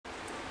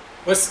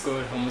What's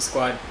good, Humble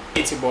Squad?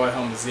 It's your boy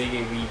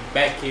Humbleziggy. We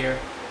back here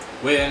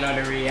with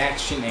another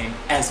reaction, and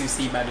as you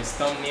see by this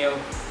thumbnail,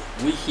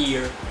 we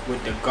here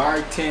with the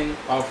GARTEN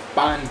of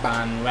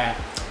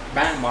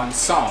BANBAN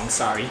song,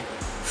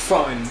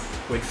 Fun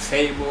with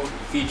FabvL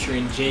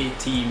featuring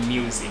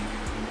jtmusic.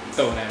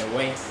 Throw that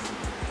away.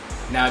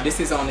 Now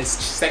this is on his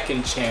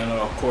second channel,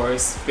 of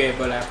course,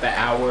 FabvL After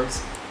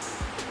Hours.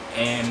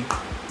 And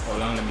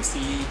hold on, let me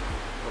see.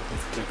 Hope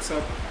this clicks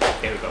up.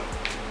 There we go.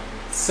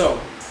 So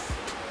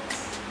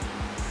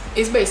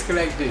it's basically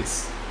like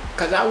this,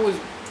 cause I was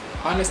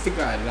honest to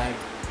God, like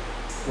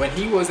when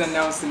he was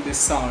announcing this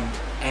song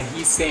and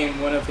he's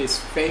saying one of his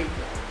favorite,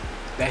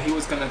 that he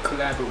was gonna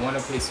collab with one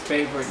of his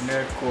favorite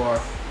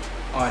nerdcore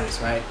artists,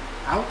 right?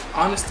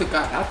 Honest to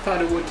God, I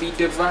thought it would be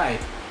Divide.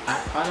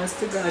 I honest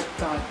to God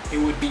thought it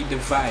would be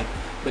Divide,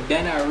 but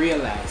then I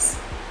realized,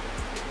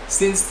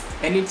 since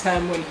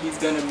anytime when he's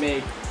gonna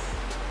make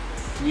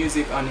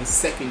music on his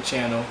second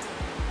channel,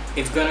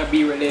 it's gonna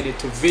be related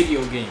to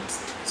video games.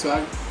 So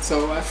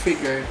I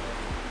figured,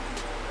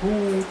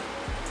 who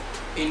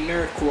in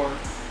nerdcore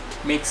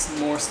makes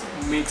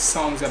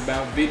songs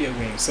about video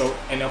games? So,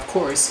 and of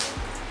course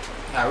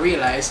I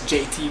realized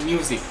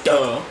jtmusic,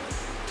 duh,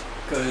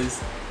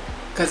 cause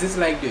it's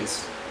like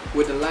this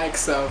with the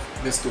likes of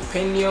the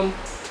Stupendium,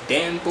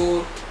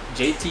 danbull,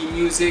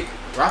 jtmusic,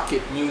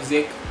 Rocket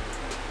Music,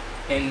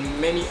 and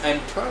many,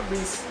 and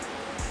probably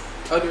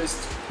others.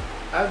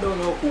 I don't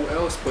know who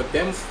else, but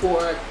them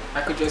four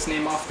I could just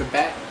name off the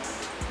bat.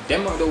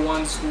 Them are the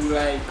ones who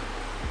like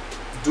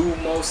do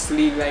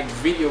mostly like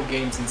video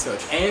games and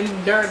such, and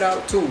Nerd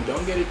Out too.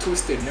 Don't get it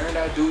twisted, Nerd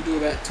Out do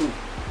that too.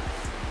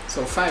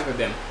 So 5 of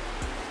them.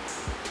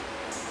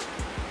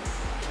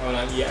 Hold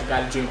on, yeah, I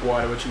gotta drink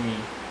water. What you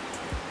mean?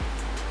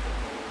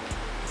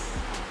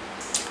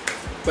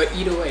 But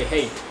either way,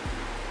 hey,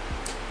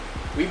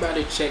 we about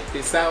to check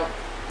this out.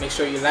 Make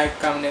sure you like,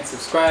 comment, and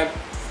subscribe.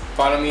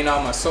 Follow me on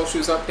all my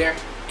socials up there.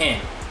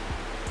 And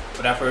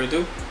without further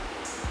ado,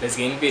 let's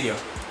get in the video.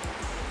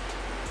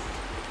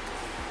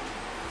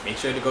 Make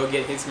sure to go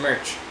get his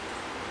merch.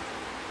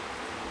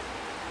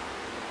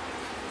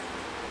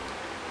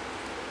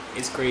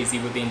 It's crazy,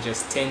 within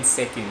just 10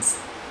 seconds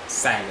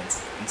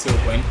silence until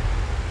when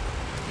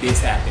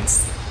this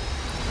happens.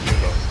 Here we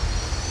go.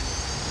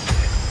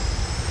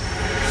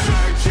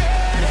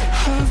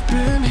 I've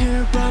been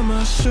here by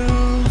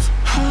myself.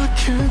 I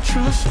can't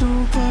trust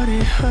nobody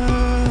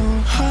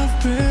else.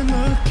 I've been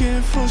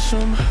looking for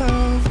some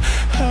help.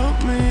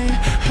 Help me,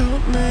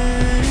 help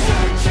me.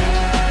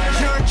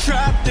 You're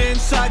trapped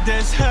inside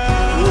this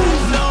hell.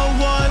 No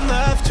one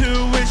left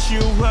to wish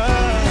you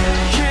well.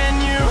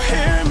 Can you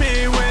hear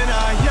me when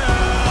I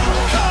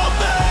yell? Help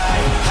me,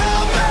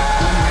 help me.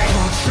 The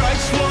clock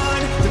strikes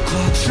one, the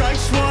clock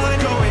strikes one.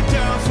 Going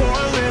down for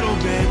a little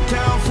bit,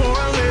 down for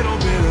a little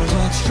bit. The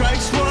clock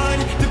strikes one,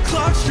 the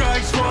clock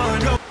strikes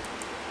one.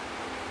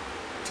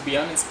 To be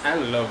honest, I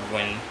love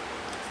when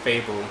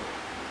FabvL,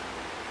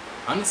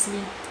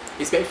 honestly,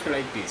 it's basically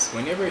like this.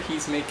 Whenever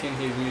he's making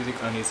his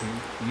music on his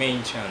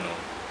main channel,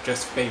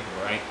 just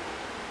FabvL, right?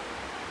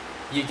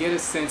 You get a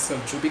sense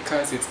of,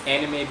 because it's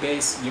anime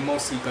based, you're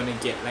mostly gonna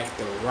get like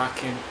the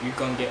rockin', you're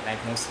gonna get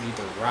like mostly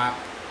the rock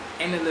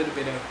and a little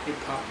bit of hip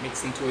hop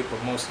mixed into it,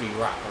 but mostly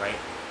rock, right?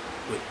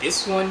 With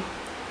this one,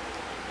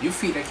 you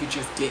feel like you're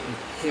just getting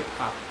hip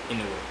hop in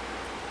a way,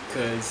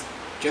 cause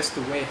just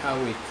the way how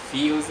it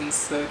feels and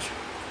such,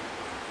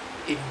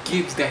 it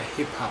gives that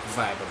hip hop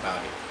vibe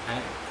about it.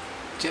 And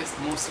just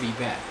mostly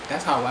that.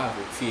 That's how I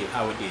would feel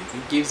how it is.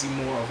 It gives you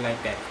more of like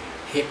that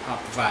hip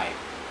hop vibe.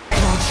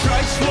 Clock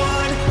strikes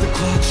one, the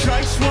clock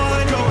strikes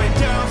one. Going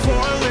down for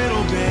a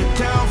little bit,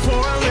 down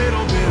for a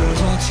little bit. The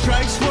clock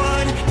strikes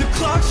one, the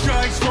clock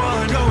strikes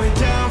one. Going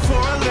down for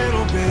a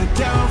little bit,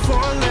 down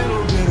for a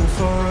little bit of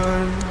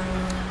fun.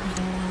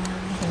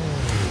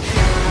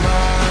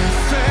 My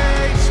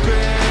fate's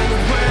been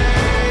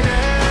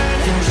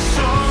waiting for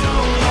so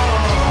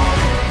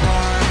long. I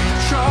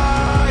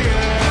try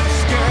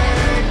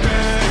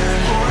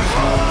escaping or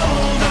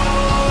hold on.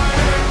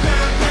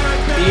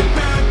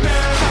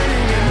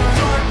 Hiding in the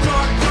dark,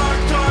 dark, dark,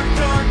 dark,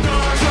 dark,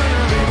 dark. Trying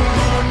to leave a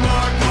mark,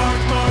 mark, mark,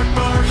 mark,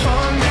 mark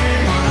on me.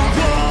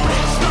 But I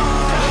won't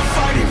stop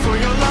fighting for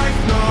your life,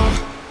 no.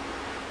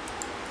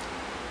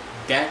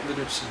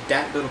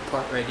 That little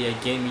part right there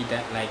gave me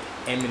that like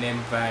Eminem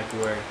vibe,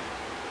 where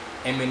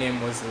Eminem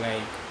was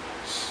like,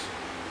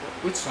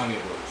 which song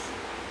it was?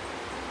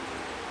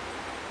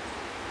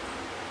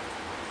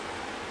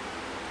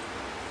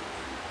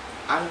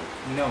 I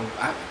don't know.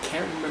 I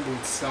can't remember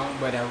which song,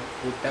 but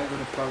with that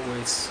little part where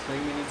it's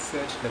screaming and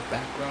such, the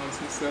backgrounds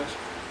and such,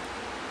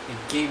 it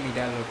gave me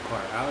that little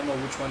part. I don't know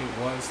which one it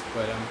was,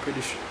 but I'm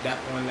pretty sure that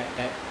one, like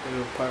that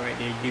little part right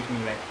there, gives me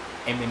like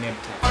Eminem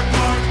type. Mark,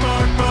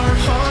 mark, mark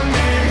on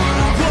me.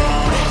 But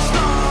I won't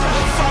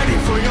stop fighting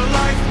for your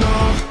life, no.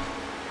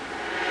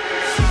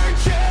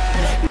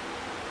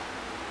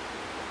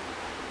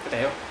 What the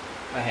hell?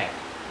 What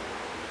happened?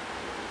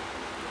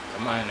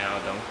 Come on now,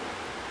 though.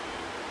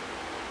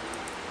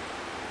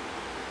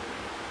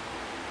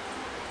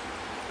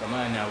 Come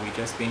on now, we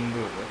just being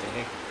good. What the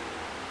heck?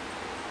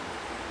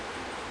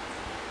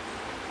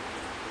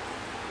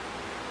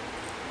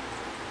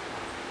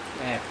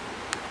 What?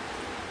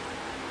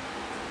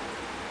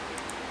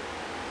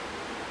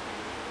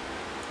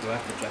 Do I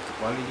have to drop the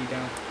quality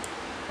down?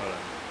 Hold on.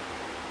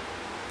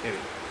 There we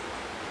go.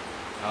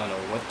 I don't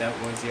know what that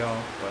was, y'all,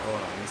 but hold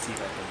on. Let me see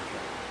if I can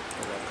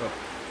go back up.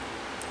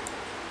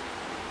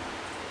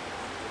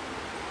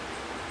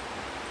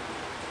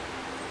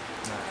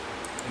 Nah,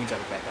 let me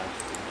drop it back down.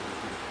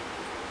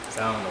 Cause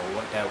I don't know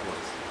what that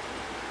was.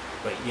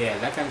 But yeah,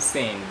 like I'm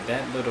saying,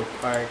 that little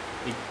part,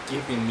 it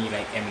giving me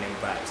like Eminem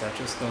vibes. I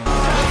just don't.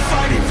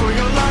 Fighting for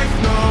your life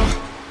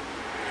now.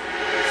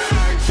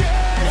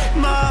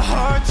 My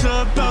heart's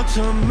about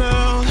to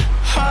melt.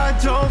 I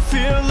don't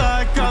feel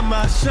like I'm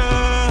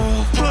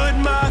myself. Put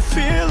my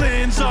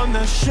feelings on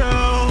the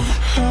shelf.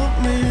 Help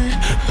me,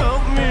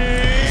 help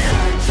me.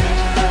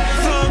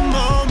 The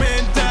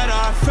moment that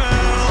I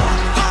fell,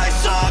 I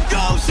saw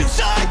ghosts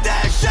inside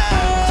their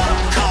shell.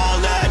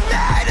 Calling me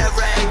to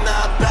ring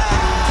the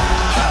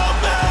bell. Help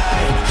me,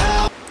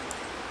 help.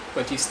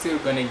 But you're still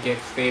gonna get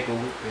FabvL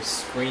with the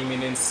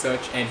screaming and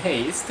such. And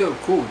hey, it's still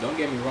cool, don't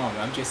get me wrong.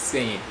 I'm just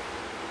saying,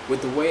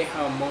 with the way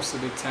how most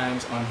of the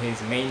times on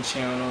his main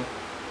channel,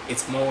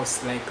 it's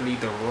most likely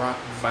the rock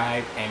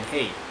vibe. And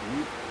hey,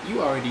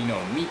 you already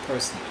know me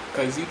personally,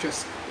 because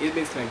it's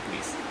basically like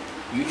this.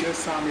 You just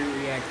saw me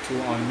react to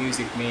on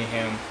Music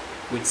Mayhem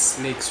with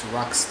Slick's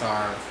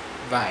Rockstar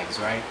vibes,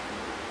 right?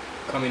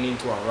 Coming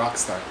into a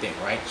Rockstar thing,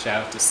 right?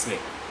 Shout out to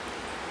Slick.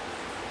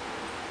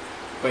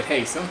 But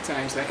hey,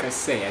 sometimes, like I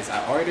say, as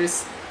an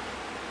artist,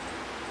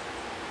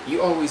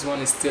 you always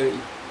want to still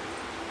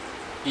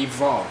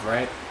evolve,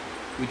 right?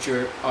 With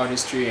your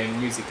artistry and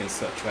music and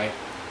such, right?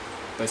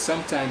 But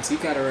sometimes you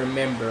gotta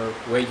remember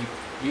where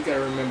you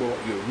gotta remember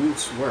what your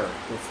roots were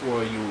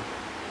before you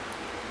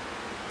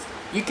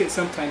can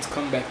sometimes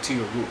come back to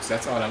your roots.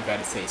 That's all I'm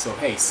gotta say. So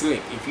hey,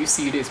 Slick, if you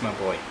see this, my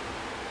boy,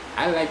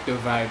 I like the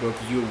vibe of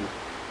you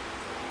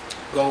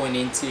going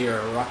into your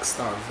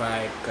rockstar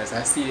vibe, because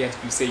I see that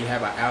you say you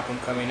have an album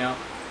coming out.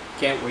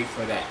 Can't wait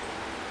for that.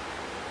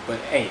 But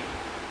hey,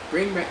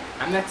 bring back,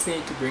 I'm not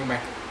saying to bring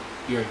back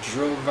your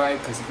drill vibe,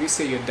 because if you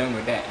say you're done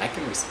with that, I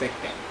can respect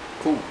that.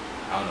 Cool.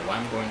 I don't know why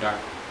I'm going dark,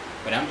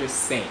 but I'm just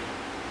saying,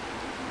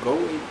 go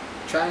and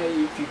try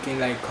if you can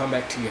like come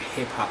back to your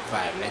hip hop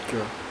vibe,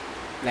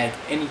 like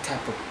any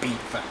type of beat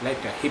vibe, like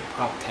the hip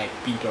hop type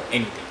beat or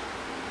anything.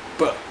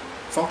 But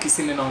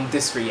focusing in on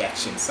this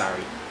reaction,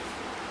 sorry.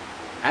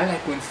 I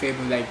like when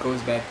FabvL like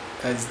goes back,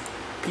 because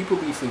people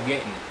be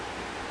forgetting.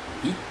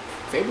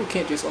 FabvL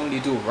can't just only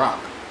do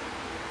rock.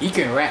 He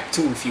can rap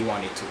too if he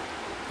wanted to.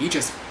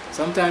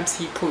 Sometimes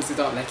he pulls it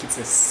out like it's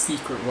a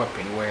secret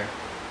weapon where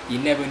you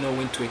never know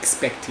when to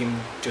expect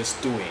him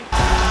just doing.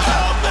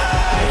 Help me,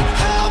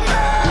 help me.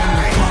 When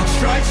the clock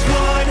strikes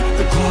one,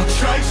 the clock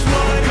strikes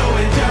one.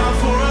 Going down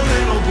for a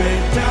little bit,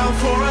 down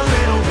for a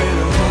little bit.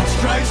 The clock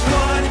strikes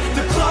one,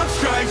 the clock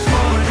strikes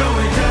one.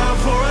 Going down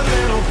for a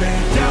little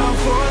bit, down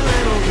for a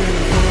little bit.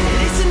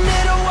 Listen,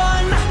 little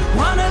one,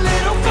 want a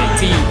little fun?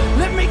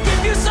 Let me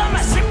give you some,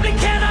 I simply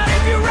cannot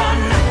if you run.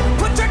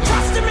 Put your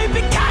trust in me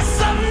because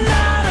I'm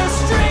not a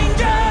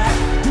stranger.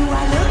 Do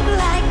I look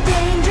like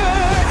danger?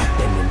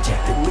 Been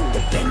injected with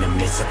the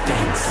venomous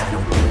offense. I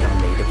don't think I'm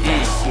made of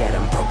flesh yet,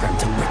 I'm programmed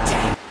to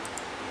pretend.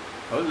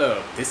 Hold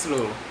up, this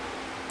little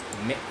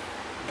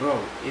bro,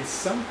 it's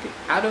something,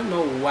 I don't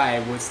know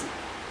why.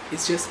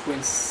 It's just when,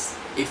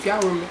 if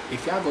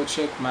y'all go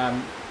check my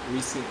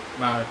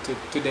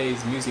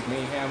today's Music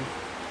Mayhem,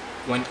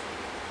 when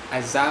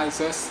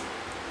Azazus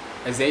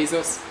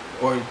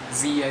or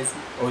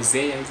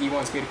Zay as he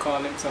wants me to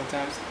call him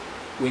sometimes,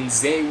 when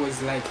Zay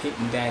was like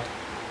hitting that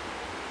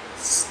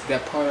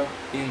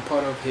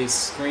part of his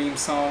scream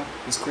song,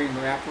 his scream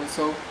rap or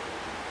so,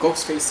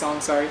 Ghostface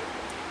song, sorry,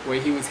 where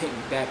he was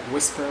hitting that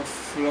whisper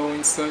flow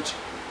and such.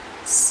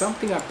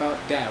 Something about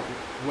that,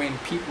 when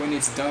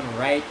it's done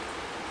right,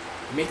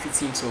 it makes it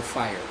seem so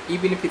fire.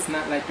 Even if it's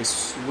not like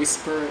this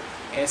whisper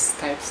S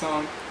type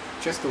song,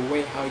 just the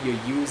way how you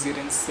use it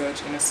and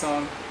such in a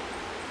song,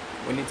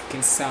 when it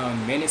can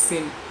sound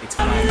menacing, it's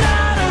fine. I'm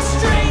not a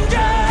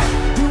stranger.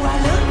 Do I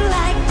look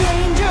like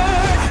danger?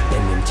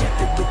 Been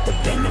injected with the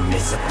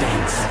venomous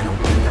offense. I don't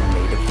think I'm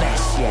made of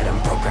flesh yet, I'm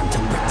programmed to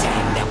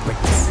pretend. I'll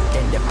protect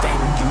and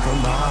defend you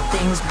from all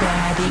things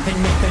bad, even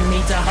if it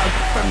means a hug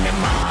from your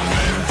mom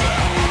and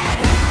dad.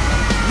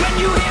 When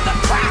you hear the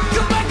crack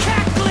of my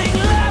cackling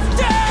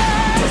laughter,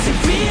 does it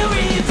feel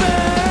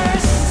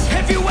reversed?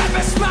 Have you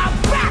ever smiled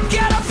back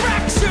at a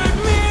fractured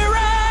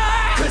mirror?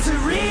 Cause it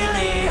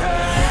really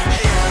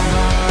hurts.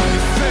 My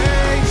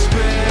fate's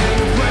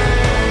been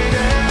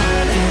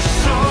waiting for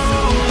so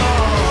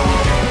long.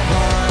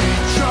 I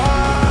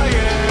try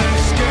and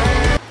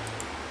escape.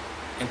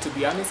 And to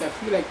be honest, I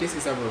feel like this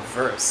is a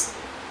reverse,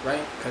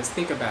 right? Because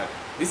think about it,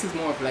 this is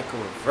more of like a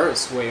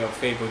reverse way of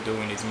FabvL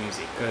doing his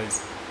music.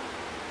 Because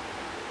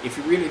if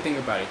you really think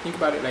about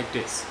it like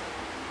this.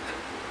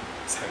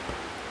 Sorry.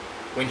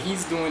 When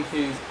he's doing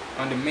his,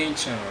 on the main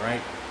channel,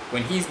 right?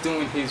 When he's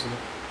doing his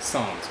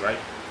songs, right?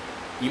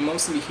 You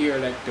mostly hear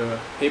like the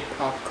hip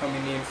hop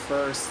coming in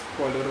first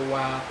for a little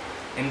while,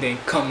 and then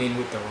come in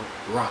with the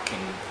rock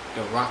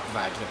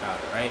vibes about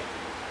it, right?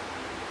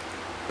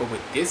 But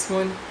with this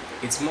one,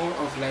 it's more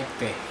of like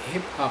the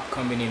hip hop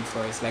coming in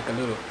first, like a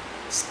little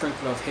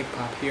sprinkle of hip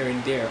hop here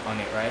and there on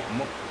it, right?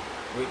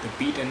 With the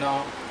beat and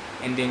all,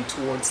 and then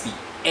towards the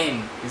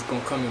end, it's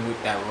gonna come in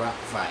with that rock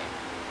vibe.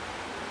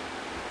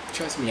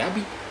 Trust me,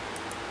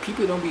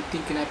 people don't be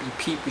thinking I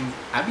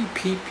be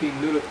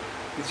peeping little.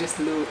 It's just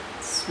little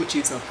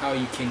switches of how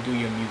you can do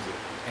your music,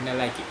 and I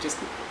like it. Just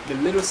the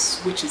little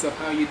switches of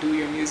how you do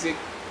your music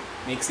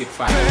makes it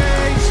fire.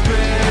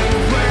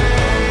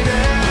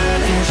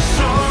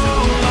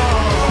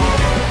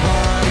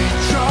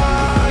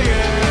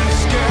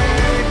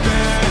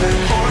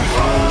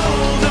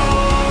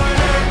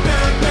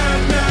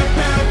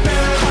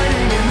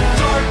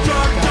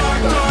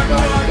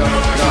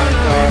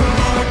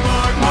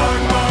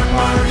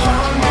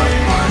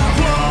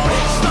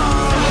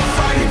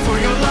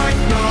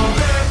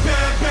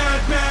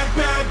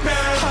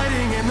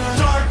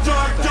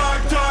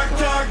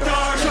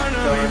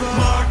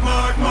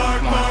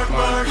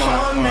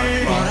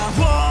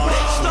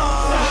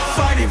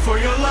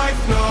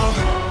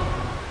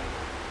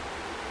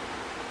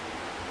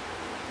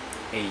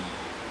 Hey,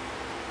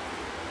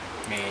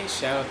 man,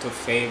 shout out to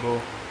FabvL.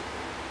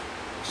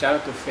 Shout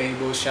out to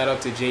FabvL. Shout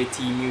out to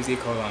jtmusic.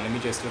 Hold on, let me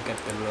just look at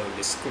the little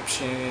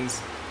descriptions.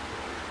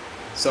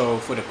 So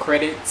for the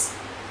credits,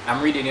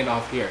 I'm reading it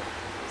off here.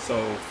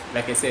 So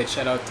like I said,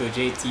 shout out to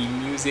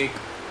jtmusic.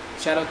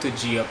 Shout out to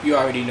GARTEN. You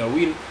already know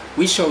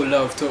we show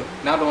love to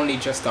not only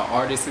just the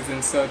artists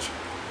and such,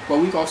 but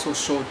we also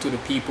show to the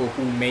people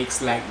who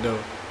makes like the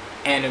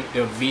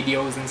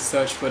videos and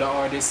such for the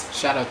artists.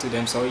 Shout out to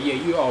them. So yeah,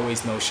 you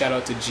always know, shout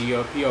out to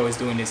GARTEN. He always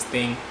doing this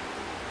thing.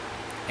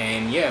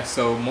 And yeah,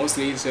 so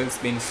mostly it's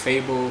just been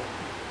FabvL.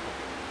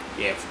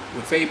 Yeah,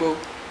 with FabvL,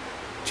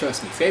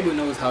 trust me, FabvL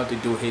knows how to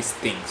do his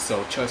thing.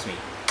 So trust me,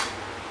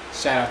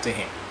 shout out to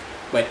him.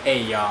 But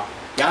hey, y'all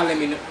let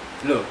me know.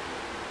 Look,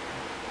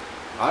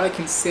 all I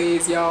can say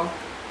is, y'all,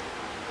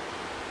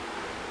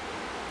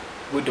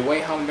 with the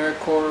way how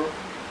nerdcore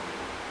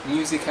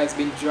music has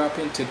been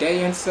dropping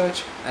today and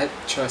such,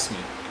 trust me,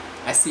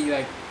 I see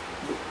like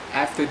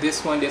after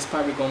this one there's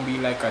probably gonna be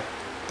like a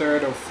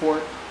third or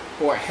fourth,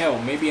 or hell,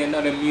 maybe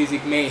another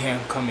music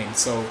mayhem coming.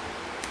 So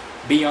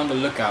be on the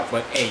lookout.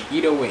 But hey,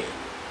 either way,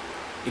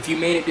 if you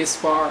made it this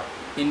far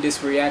in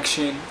this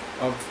reaction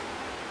of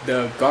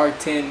the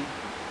GARTEN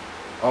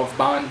of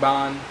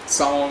BANBAN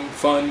song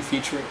Fun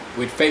featuring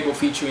with FabvL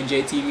featuring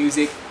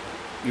jtmusic,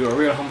 you're a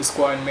real Humble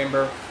Squad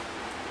member.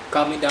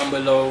 Comment down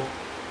below.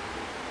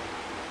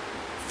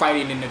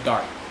 Fighting in the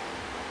dark,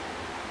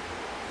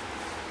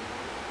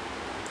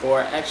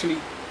 or actually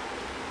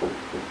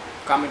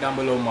comment down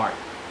below mark.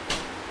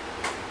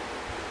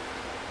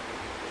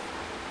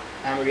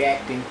 I'm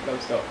reacting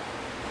close up.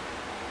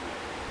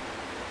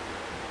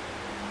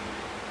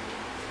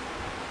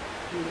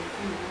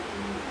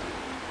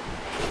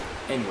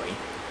 Anyway,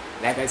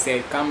 like I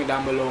said, comment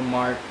down below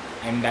mark,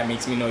 and that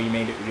makes me know you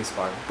made it this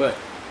far. But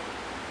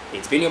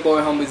it's been your boy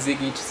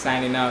Humbleziggy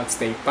signing out.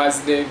 Stay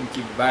positive and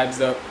keep the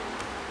vibes up.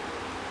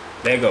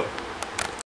 There you go.